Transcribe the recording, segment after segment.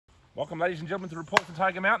Welcome, ladies and gentlemen, to Report from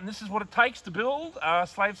Tiger Mountain. This is what it takes to build a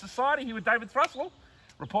slave society here with David Thrussell.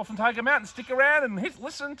 Report from Tiger Mountain. Stick around and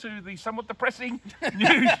listen to the somewhat depressing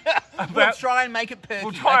news about... We'll try and make it perky.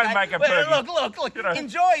 We'll try and make it perky. Look. You know.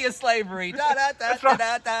 Enjoy your slavery. Da da da da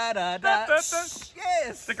da da da da.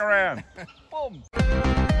 Yes. Stick around. Boom.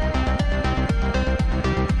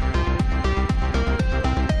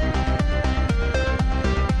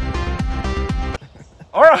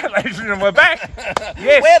 All right, ladies and gentlemen, we're back.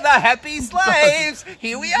 Yes. We're the happy slaves.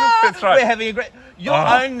 Here we are. That's right. We're having a great... You'll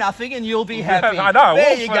own nothing and you'll be happy. I know.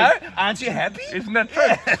 There you go. Aren't you happy? Isn't that true?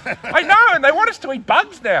 I know, and they want us to eat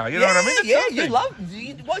bugs now. You know what I mean? It's You love...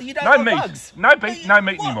 You don't no like meat. bugs? No meat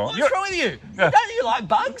anymore. What's wrong with you? Yeah. Don't you like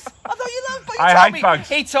bugs? I thought you loved bugs. I hate bugs.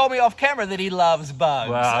 He told me off camera that he loves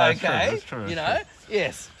bugs. Well, that's true. You know?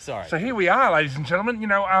 Yes. Sorry. So here we are, ladies and gentlemen.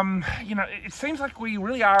 It seems like we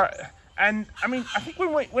really are... And I mean, I think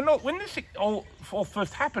when this all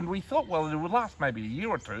first happened, we thought, well, it would last maybe a year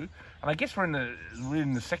or two. And I guess we're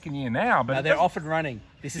in the second year now. But no, they're off and running.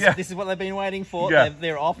 This is what they've been waiting for. Yeah.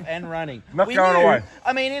 They're off and running. Not going away.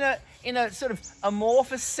 I mean, in a sort of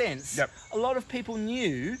amorphous sense, a lot of people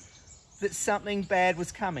knew that something bad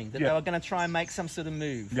was coming. That they were going to try and make some sort of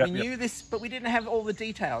move. We knew this, but we didn't have all the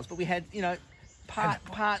details. But we had,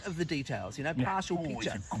 part of the details, partial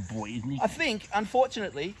picture. He's a good boy, isn't he? I think,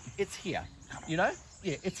 unfortunately, it's here, Yeah,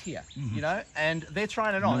 it's here, and they're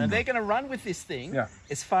trying it on, and they're going to run with this thing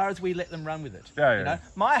as far as we let them run with it.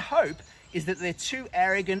 My hope is that they're too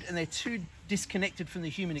arrogant and they're too disconnected from the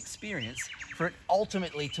human experience for it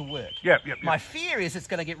ultimately to work. My fear is it's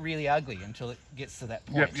going to get really ugly until it gets to that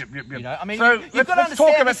point. I mean, so let's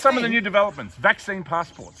talk about some of the new developments, vaccine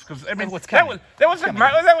passports, because I mean,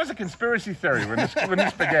 that was a conspiracy theory when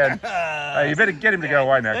this began. You better get him to go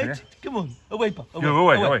away now, can you? Come on, away.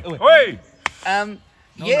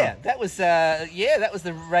 That was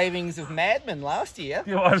the ravings of madmen last year.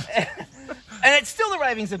 It was. And it's still the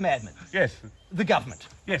ravings of madmen. Yes. The government.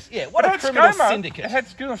 Yes. Yeah, what a criminal syndicate. It had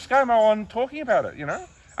ScoMo on talking about it,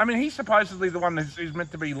 I mean, he's supposedly the one who's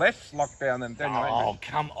meant to be less locked down than Daniel Andrews. Oh,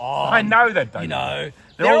 come on. I know that, David.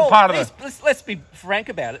 They're all part of it. Let's be frank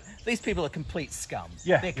about it. These people are complete scum.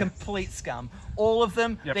 They're complete scum. All of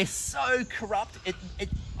them. They're so corrupt.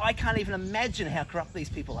 I can't even imagine how corrupt these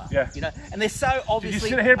people are. And they're so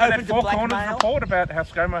obviously Did you hear about open that to Four blackmail. Corners report about how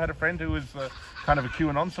ScoMo had a friend who was kind of a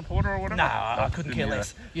QAnon supporter or whatever? No, I couldn't care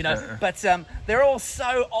less. But they're all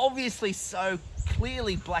so obviously so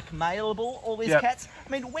clearly blackmailable, all these cats. I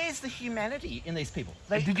mean, where's the humanity in these people?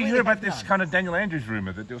 Did you hear about this kind of Daniel Andrews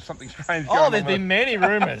rumour that there was something strange going on? Oh, there's been many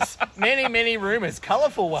rumours. many rumours.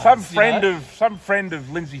 Colourful ones. Some friend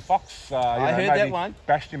of Lindsay Fox I heard that one.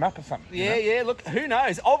 Bashed him up or something. Yeah, look, who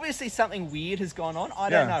knows? Obviously something weird has gone on. I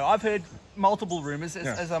don't know. I've heard multiple rumours,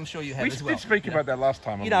 as I'm sure you have as well. We did speak about that last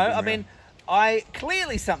time.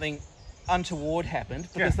 Clearly something untoward happened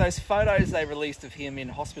because those photos they released of him in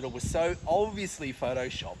hospital were so obviously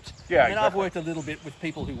photoshopped. I've worked a little bit with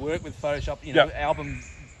people who work with Photoshop, album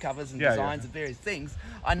covers and designs of various things.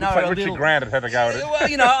 I know like Richard Grant had to go at it.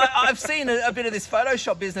 Well, I've seen a bit of this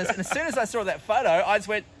Photoshop business, and as soon as I saw that photo, I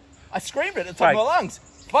screamed it at the top of my lungs.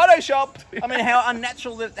 Photoshop! I mean, how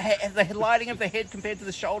unnatural the lighting of the head compared to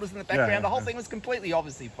the shoulders in the background. The whole thing was completely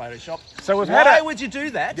obviously Photoshopped. So why would you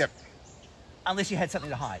do that? Unless you had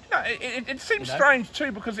something to hide. No, it seems strange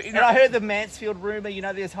too because... And I heard the Mansfield rumour,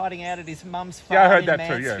 there's hiding out at his mum's farm in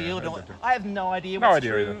Mansfield. I have no idea what's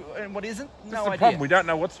true and what isn't. No idea. Problem. We don't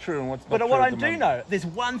know what's true and what's not true. But what I do know, there's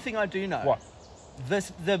one thing I do know. What?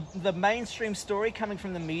 The mainstream story coming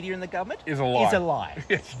from the media and the government is a lie.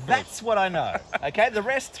 Yes, that's what I know. Okay, the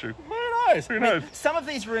rest, true. Who knows? Some of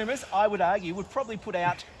these rumours, I would argue, would probably put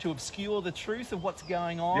out to obscure the truth of what's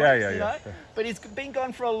going on. But it's been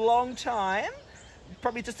gone for a long time.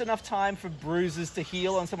 Probably just enough time for bruises to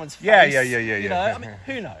heal on someone's face. I mean,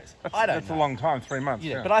 who knows? I don't know. That's a long time, 3 months.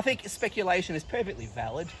 But I think speculation is perfectly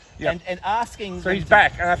valid. And asking... So he's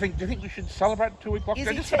back, and do you think we should celebrate a 2-week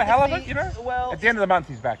lockdown just for the hell of it, Well... At the end of the month,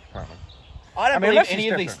 he's back, apparently. I don't believe any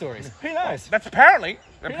of these stories. Who knows? That's apparently.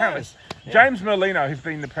 James Merlino, who's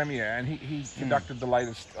been the Premier, and he conducted the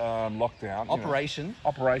latest lockdown. Operation.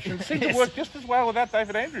 Seemed to work just as well without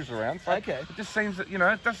David Andrews around. So it just seems that,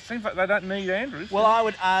 it seems like they don't need Andrews. Well, I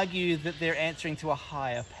would argue that they're answering to a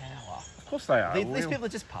higher power. Of course they are. These people are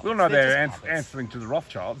just puppets. We'll know they're answering to the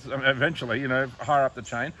Rothschilds eventually, higher up the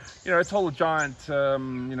chain. It's all a giant,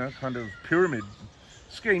 kind of pyramid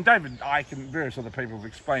scheme. David Icke and various other people have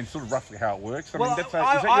explained sort of roughly how it works.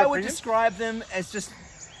 I would describe them as just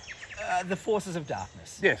the forces of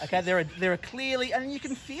darkness. Yes. Okay. There are clearly, and you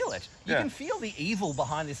can feel it. You can feel the evil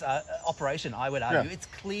behind this operation. I would argue it's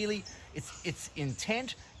clearly its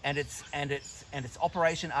intent and its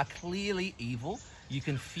operation are clearly evil. You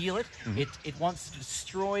can feel it. It wants to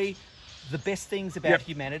destroy the best things about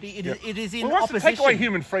humanity. It is in opposition. It wants to take away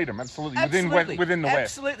human freedom, absolutely. Within the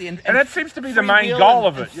West. Absolutely. And that seems to be the main goal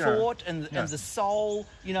of it. And thought and the soul,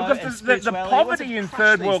 you know, because the poverty in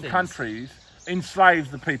third world countries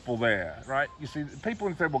enslaves the people there, right? You see, people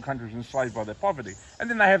in third world countries are enslaved by their poverty. And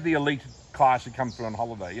then they have the elite class who come through on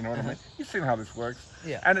holiday, you know what I mean? You've seen how this works.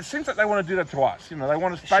 Yeah. And it seems like they want to do that to us. You know, they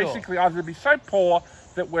want us basically either be so poor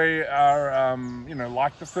that we are, you know,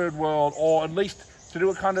 like the third world, or at least to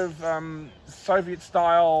do a kind of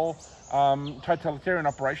Soviet-style totalitarian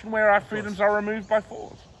operation where our freedoms are removed by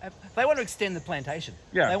force. They want to extend the plantation.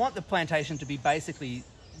 Yeah. They want the plantation to be basically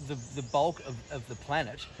the bulk of the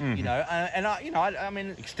planet, you know, and I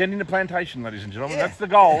mean... Extending the plantation, ladies and gentlemen, that's the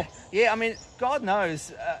goal. Yeah, I mean, God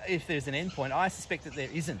knows if there's an end point. I suspect that there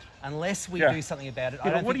isn't, unless we do something about it.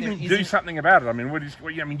 Yeah, but what do you mean, do something about it? I mean,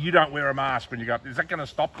 I mean, you don't wear a mask when you go up. Is that going to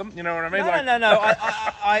stop them? You know what I mean? No.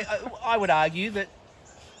 I would argue that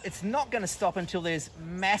it's not going to stop until there's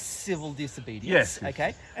mass civil disobedience. Yes.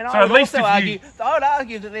 Okay. And so I would also argue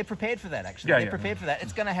that they're prepared for that. Actually, they're prepared for that.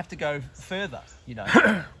 It's going to have to go further. You know.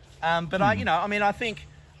 But I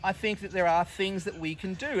think that there are things that we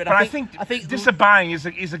can do. And I think disobeying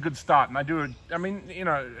is a good start, and I mean, you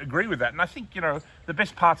know, agree with that. And I think, you know, the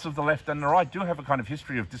best parts of the left and the right do have a kind of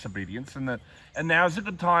history of disobedience, and now is a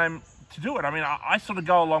good time to do it. I mean, I sort of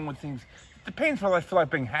go along with things. Depends whether I feel like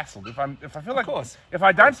being hassled. If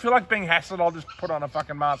I don't feel like being hassled, I'll just put on a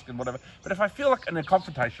fucking mask and whatever. But if I feel like in a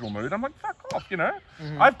confrontational mood, I'm like, fuck off, you know.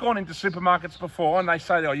 I've gone into supermarkets before, and they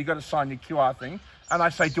say, oh, you got to sign your QR thing. And I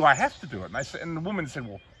say, do I have to do it? And the woman said,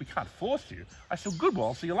 well, we can't force you. I said, good, well,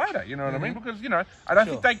 I'll see you later. You know what I mean? Because, you know, I don't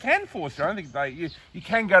think they can force you. I don't think you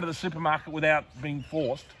can go to the supermarket without being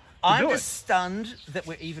forced. I'm just stunned that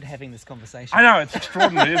we're even having this conversation. I know, it's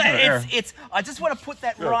extraordinary, isn't it? It's. I just want to put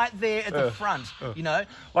that right there at the front, you know?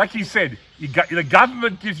 Like you said, the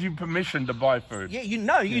government gives you permission to buy food. Yeah,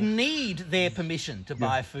 you need their permission to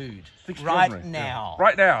buy food. Right now.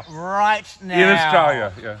 Right now. Right now. In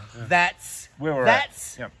Australia,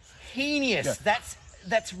 That's heinous. Yeah.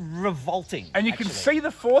 That's revolting. And you can see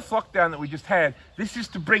the fourth lockdown that we just had. This is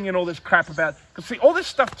to bring in all this crap about... Because see, all this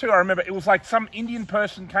stuff too, I remember, it was like some Indian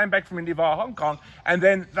person came back from India via Hong Kong, and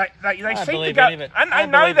then they seem to go... I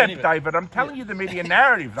know that, David. I'm telling you the media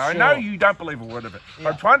narrative, though. I know you don't believe a word of it.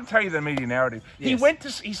 But I'm trying to tell you the media narrative.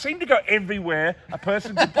 Yes. He seemed to go everywhere a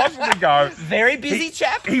person could possibly go. Very busy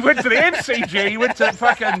chap. He went to the MCG, he went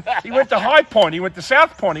to High Point, he went to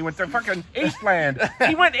South Point, he went to fucking Eastland.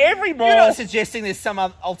 He went every mall. You're not suggesting there's some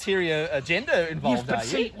ulterior agenda involved, but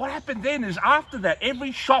see, what happened then is after that,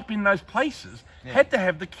 every shop in those places had to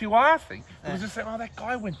have the QR thing. It was just like, oh, that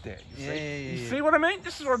guy went there. You see what I mean?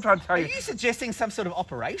 This is what I'm trying to tell you. Are you suggesting some sort of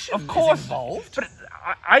operation of course is involved? But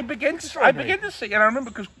I began to see, and I remember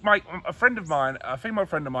because a friend of mine, a female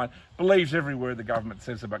friend of mine, believes every word the government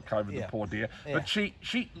says about COVID, the poor dear. But she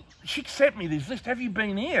sent me this list. Have you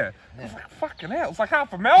been here? I was like, fucking hell. It's like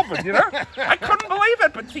half of Melbourne, you know? I couldn't believe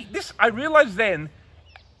it. But see, I realised then,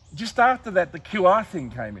 just after that, the QR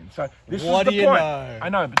thing came in. So this is the point. I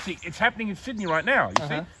know, but see, it's happening in Sydney right now. You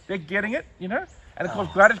see, they're getting it, you know. And of course,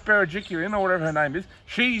 Gladys Berejiklian, or whatever her name is,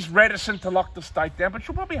 she's reticent to lock the state down, but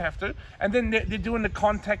she'll probably have to. And then they're doing the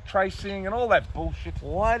contact tracing and all that bullshit.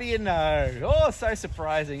 What do you know? Oh, so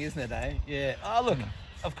surprising, isn't it? Eh? Yeah. Oh, look.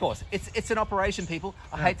 Of course, it's an operation, people.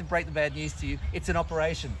 I hate to break the bad news to you. It's an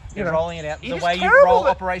operation. You're rolling it out the way you roll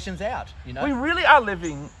operations out. You know, we really are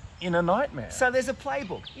living in a nightmare. So there's a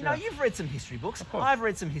playbook. You know, you've read some history books. I've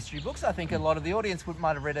read some history books. I think a lot of the audience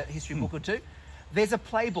might have read a history book or two. There's a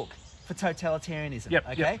playbook for totalitarianism.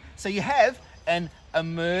 Okay, so you have an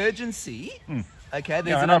emergency. Okay,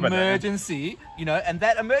 there's an emergency, you know, and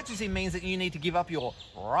that emergency means that you need to give up your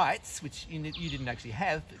rights, which you didn't actually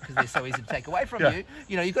have because they're so easy to take away from you.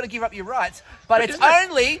 You know, you've got to give up your rights, but it's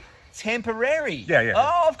only temporary.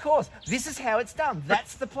 Oh, of course. This is how it's done.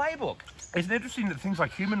 That's the playbook. It's interesting that things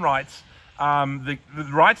like human rights, the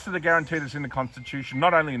rights that are guaranteed us in the Constitution,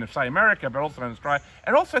 not only in, say, America, but also in Australia,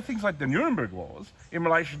 and also things like the Nuremberg laws in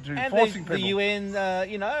relation to forcing people... the UN,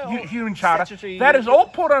 you know... Human Charter. That is all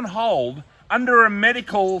put on hold under a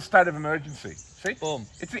medical state of emergency. See? Boom.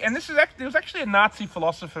 And there was actually a Nazi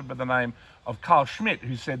philosopher by the name of Carl Schmitt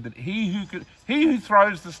who said that he who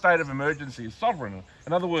throws the state of emergency is sovereign.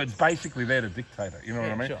 In other words, basically they're the dictator. You know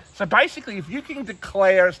what I mean? Sure. So basically, if you can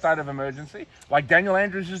declare a state of emergency, like Daniel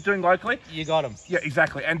Andrews is doing locally, you got him. Yeah,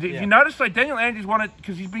 exactly. And if you notice, like Daniel Andrews wanted,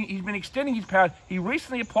 because he's been extending his powers. He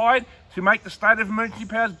recently applied to make the state of emergency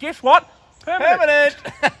powers. Guess what? Permanent.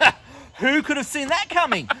 Who could have seen that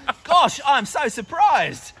coming? Gosh, I'm so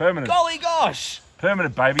surprised. Permanent. Golly gosh.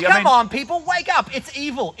 Permanent, baby. Come on, people, wake up. It's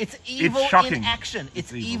evil. It's evil shocking. in action.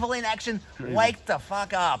 It's evil in action. Wake the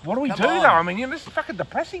fuck up. What do we do, though? I mean, this is fucking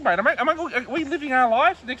depressing, mate. Are we living our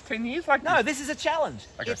lives the next 10 years like this? No, this is a challenge.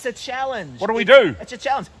 Okay. It's a challenge. What do we do? It's a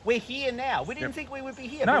challenge. We're here now. We didn't think we would be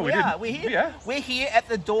here. No, but we didn't. We're here. Yeah. We're here at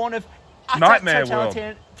the dawn of nightmare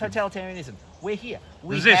totalitarianism. We're here.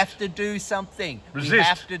 We Resist. have to do something. Resist. We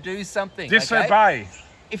have to do something. Disobey. Okay?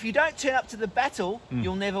 If you don't turn up to the battle,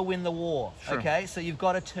 you'll never win the war, Sure. okay? So you've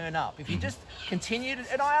got to turn up. If you just continue to,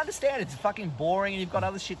 and I understand it's fucking boring and you've got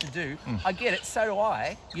other shit to do. I get it, so do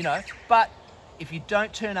I, you know. But if you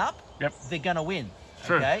don't turn up, they're going to win,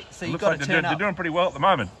 okay? So you've got to turn up. They're doing pretty well at the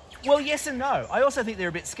moment. Well, yes and no. I also think they're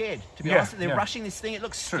a bit scared, to be honest. They're rushing this thing. It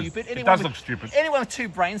looks stupid. It does look stupid. Anyone with 2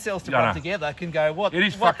 brain cells to rub together can go, what? It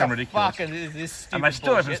is what fucking the ridiculous. Fuck is this stupid and they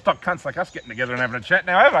still bullshit? haven't stopped cunts like us getting together and having a chat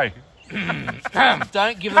now, have they?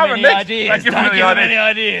 Don't give them any ideas. Don't give them any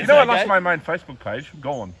ideas. You know, I lost my main Facebook page.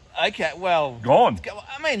 Gone. Okay, well, gone.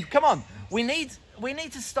 I mean, come on. We need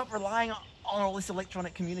to stop relying on all this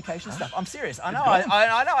electronic communication stuff. I'm serious. I know.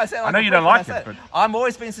 I know. I know you don't like it, but I'm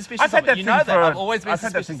always been suspicious. I've had that you know that. I've always been I've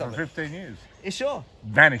had that suspicious thing for of it. 15 years. Yeah, sure.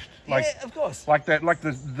 Vanished. Like, yeah, of course. Like that. Like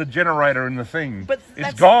the generator in the thing. But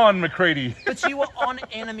it's gone, McCready. But you were on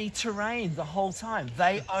enemy terrain the whole time.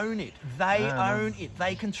 They own it. They own it.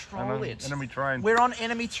 They control it. Enemy terrain. We're on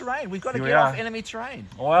enemy terrain. We've got to get off enemy terrain.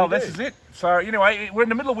 Well, this is it. So anyway, we're in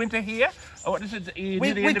the middle of winter here. Oh, what is it?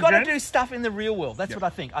 We've got to do stuff in the real world. That's what I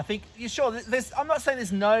think. I think you're sure. I'm not saying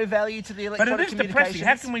there's no value to the electronic communications. But it is depressing.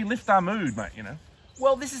 How can we lift our mood, mate? You know.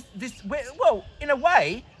 Well, well, in a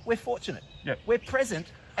way, we're fortunate. Yep. We're present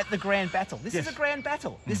at the grand battle. This is a grand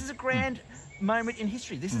battle. This is a grand moment in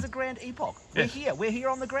history. This is a grand epoch. We're here. We're here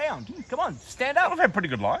on the ground. Come on, stand up. I've had pretty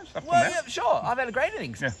good lives. Well, yeah, sure. I've had a great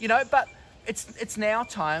innings. You know, but it's now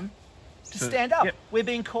time to stand up. We're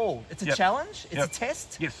being called. It's a challenge. It's a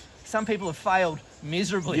test. Yes. Some people have failed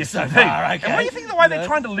miserably so indeed. far. Okay. And what do you think of the way they're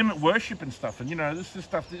trying to limit worship and stuff? And you know, this is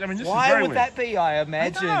stuff. I mean, this is very Why would weird. that be? I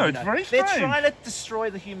imagine. I know, it's very strange. They're trying to destroy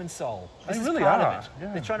the human soul. This They is really part are. of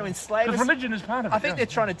it. They're trying to enslave us. Because religion is part of it. I think they're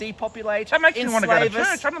trying to depopulate. That makes me want to go to enslave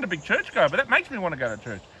us. church. I'm not a big churchgoer, but that makes me want to go to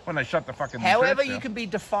church when they shut the fucking. However, church you down. can be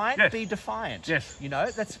defiant. Be defiant. Yes. You know,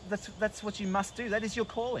 that's what you must do. That is your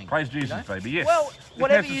calling. Praise Jesus, you know? baby. Yes. Well, It's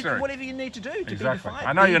whatever you need to do to be exactly. defiant.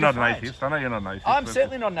 I know you're not an defiant. atheist. I know you're not an atheist. I'm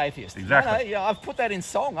certainly not an atheist. Exactly. No, I've put that in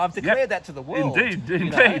song. I've declared that to the world. Indeed, you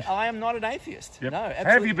indeed. know, I am not an atheist. Yep. No, absolutely.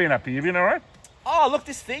 How have you been up here? You been all right? Oh, look,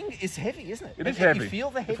 this thing is heavy, isn't it? It is heavy. You feel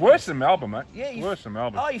the heaviness. It's worse than Melbourne, mate. Yeah, it's worse than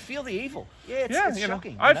Melbourne. Oh, you feel the evil. Yeah, it's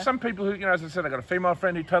shocking. I have some people who, you know, as I said, I've got a female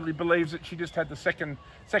friend who totally believes that she just had the second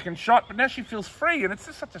shot, but now she feels free, and it's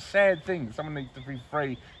just such a sad thing. Someone needs to be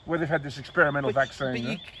free where they've had this experimental vaccine. But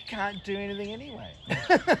you can't do anything anyway.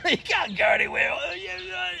 You can't go anywhere.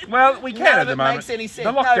 Well, we can at the moment. Makes any sense.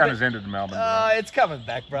 The lockdown has ended in Melbourne. It's coming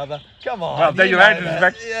back, brother. Come on. Well, Daniel Andrews is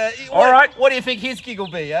back. All right. What do you think his gig will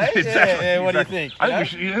be, eh? Exactly. Yeah, what do you think? I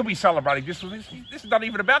think he'll be celebrating this. This is not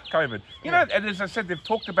even about COVID. You know, and as I said, they've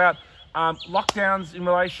talked about lockdowns in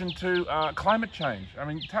relation to climate change. I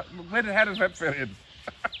mean, how does that fit in?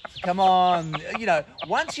 Come on, you know,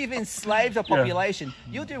 once you've enslaved a population,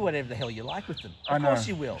 you'll do whatever the hell you like with them. Of course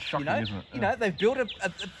you will. Shocking, you know, isn't it? You know, they've built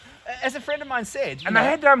as a friend of mine said. And they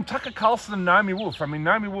had Tucker Carlson and Naomi Wolf. I mean,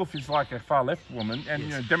 Naomi Wolf is like a far left woman and you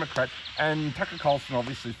know, Democrat, and Tucker Carlson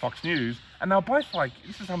obviously Fox News. And they were both like,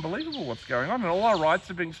 this is unbelievable what's going on, and all our rights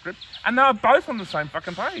are being stripped. And they were both on the same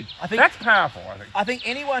fucking page. I think that's powerful, I think. I think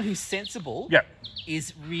anyone who's sensible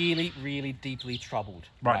is really, really deeply troubled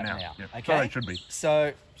right now. Yep. Okay? So they should be.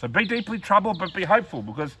 So be deeply troubled, but be hopeful,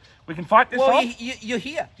 because we can fight this off. Well, you're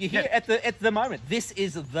here. You're here at the moment. This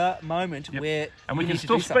is the moment where and we can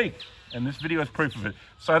still speak. And this video is proof of it.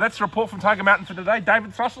 So that's the report from Tiger Mountain for today.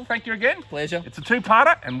 David Thrussell, thank you again. Pleasure. It's a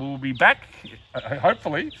two-parter, and we'll be back,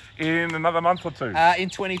 hopefully, in another month or two. In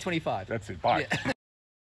 2025. That's it. Bye. Yeah.